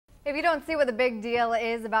If you don't see what the big deal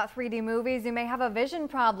is about 3D movies, you may have a vision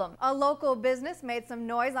problem. A local business made some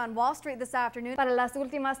noise on Wall Street this afternoon. Para las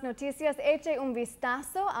últimas noticias, eche un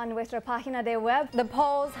vistazo a nuestra página de web. The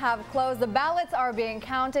polls have closed, the ballots are being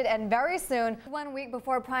counted, and very soon, 1 week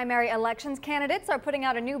before primary elections, candidates are putting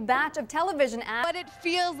out a new batch of television ads. What it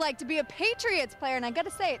feels like to be a Patriots player, and I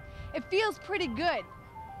gotta say it feels pretty good.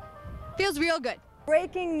 Feels real good.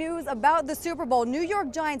 Breaking news about the Super Bowl. New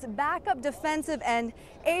York Giants backup defensive end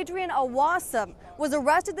Adrian Awasam was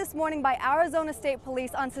arrested this morning by Arizona State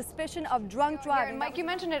Police on suspicion of drunk driving. Mike, you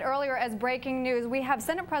mentioned it earlier as breaking news. We have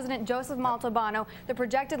Senate President Joseph Montalbano, the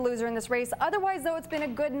projected loser in this race. Otherwise, though, it's been a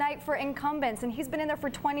good night for incumbents, and he's been in there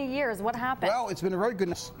for 20 years. What happened? Well, it's been a very good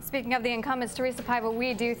night. Speaking of the incumbents, Teresa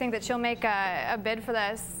Paiva, do you think that she'll make a bid for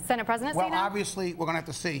the Senate presidency Well, now? obviously, we're going to have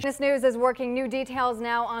to see. This news is working new details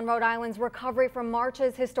now on Rhode Island's recovery from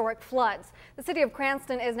March's historic floods. The city of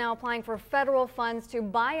Cranston is now applying for federal funds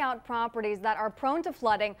to buy out properties that are prone to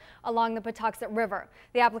flooding along the Patuxent River.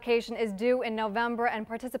 The application is due in November, and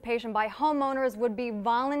participation by homeowners would be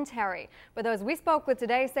voluntary. But those we spoke with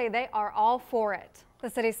today say they are all for it. The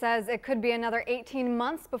city says it could be another 18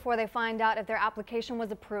 months before they find out if their application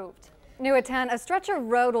was approved. New at 10, a stretch of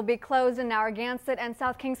road will be closed in Narragansett and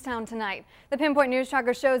South Kingstown tonight. The Pinpoint News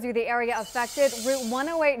Tracker shows you the area affected: Route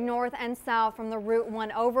 108 north and south from the Route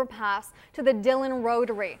 1 overpass to the Dillon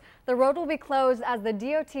Rotary. The road will be closed as the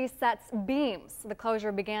DOT sets beams. The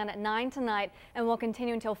closure began at 9 tonight and will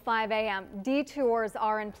continue until 5 a.m. Detours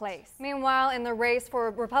are in place. Meanwhile, in the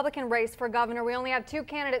Republican race for governor, we only have two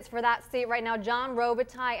candidates for that seat right now: John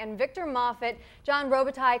Robitaille and Victor Moffitt. John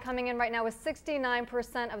Robitaille coming in right now with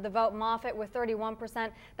 69% of the vote. Moffitt with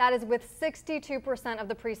 31%. That is with 62% of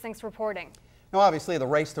the precincts reporting. Now, obviously, the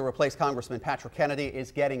race to replace Congressman Patrick Kennedy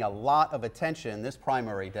is getting a lot of attention this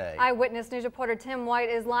primary day. Eyewitness News reporter Tim White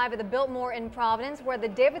is live at the Biltmore in Providence, where the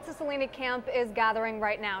David Cicilline camp is gathering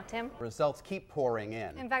right now. Tim? Results keep pouring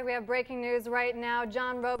in. In fact, we have breaking news right now.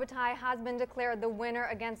 John Robitaille has been declared the winner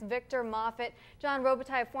against Victor Moffitt. John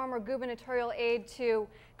Robitaille, former gubernatorial aide to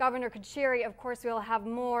Governor Kucheri. Of course, we'll have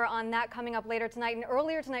more on that coming up later tonight. And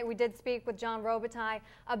earlier tonight, we did speak with John Robitaille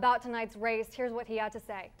about tonight's race. Here's what he had to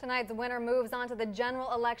say. Tonight's winner moves on to the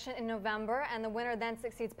general election in November, and the winner then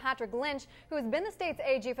succeeds Patrick Lynch, who has been the state's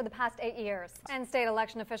AG for the past 8 years. And state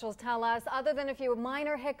election officials tell us, other than a few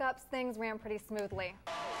minor hiccups, things ran pretty smoothly.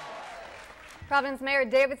 Providence Mayor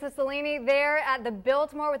David Cicilline there at the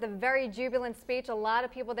Biltmore with a very jubilant speech. A lot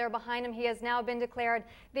of people there behind him. He has now been declared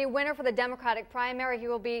the winner for the Democratic primary. He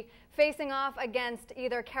will be facing off against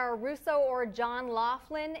either Cara Russo or John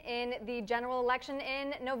Laughlin in the general election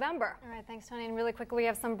in November. All right, thanks, Tony. And really quickly, we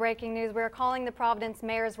have some breaking news. We are calling the Providence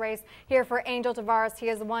mayor's race here for Angel Tavares. He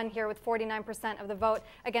has won here with 49% of the vote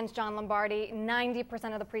against John Lombardi,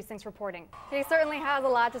 90% of the precincts reporting. He certainly has a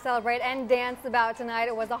lot to celebrate and dance about tonight.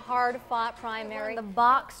 It was a hard-fought primary. The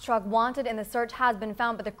box truck wanted in the search has been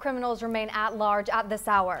found, but the criminals remain at large at this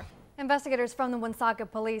hour. Investigators from the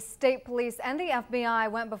Woonsocket Police, State Police, and the FBI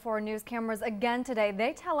went before news cameras again today.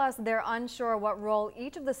 They tell us they're unsure what role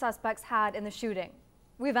each of the suspects had in the shooting.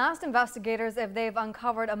 We've asked investigators if they've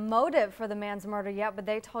uncovered a motive for the man's murder yet, but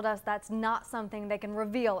they told us that's not something they can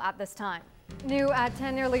reveal at this time. New at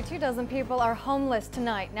 10, nearly 24 people are homeless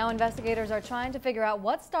tonight. Now investigators are trying to figure out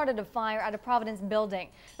what started a fire at a Providence building.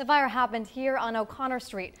 The fire happened here on O'Connor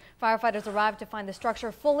Street. Firefighters arrived to find the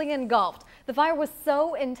structure fully engulfed. The fire was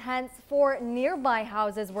so intense, 4 nearby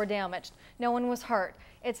houses were damaged. No one was hurt.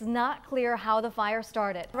 It's not clear how the fire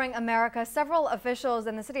started. During America, several officials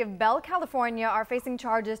in the city of Bell, California are facing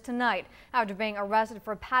charges tonight after being arrested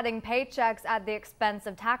for padding paychecks at the expense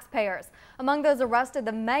of taxpayers. Among those arrested,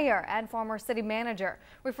 the mayor and former city manager.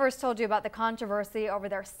 We first told you about the controversy over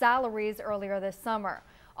their salaries earlier this summer.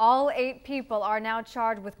 All 8 people are now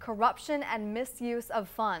charged with corruption and misuse of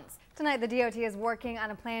funds. Tonight, the DOT is working on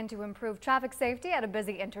a plan to improve traffic safety at a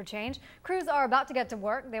busy interchange. Crews are about to get to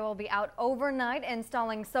work. They will be out overnight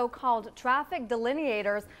installing so-called traffic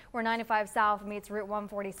delineators where 95 South meets Route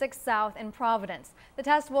 146 South in Providence. The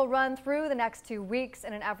test will run through the next 2 weeks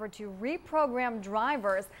in an effort to reprogram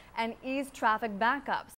drivers and ease traffic backups.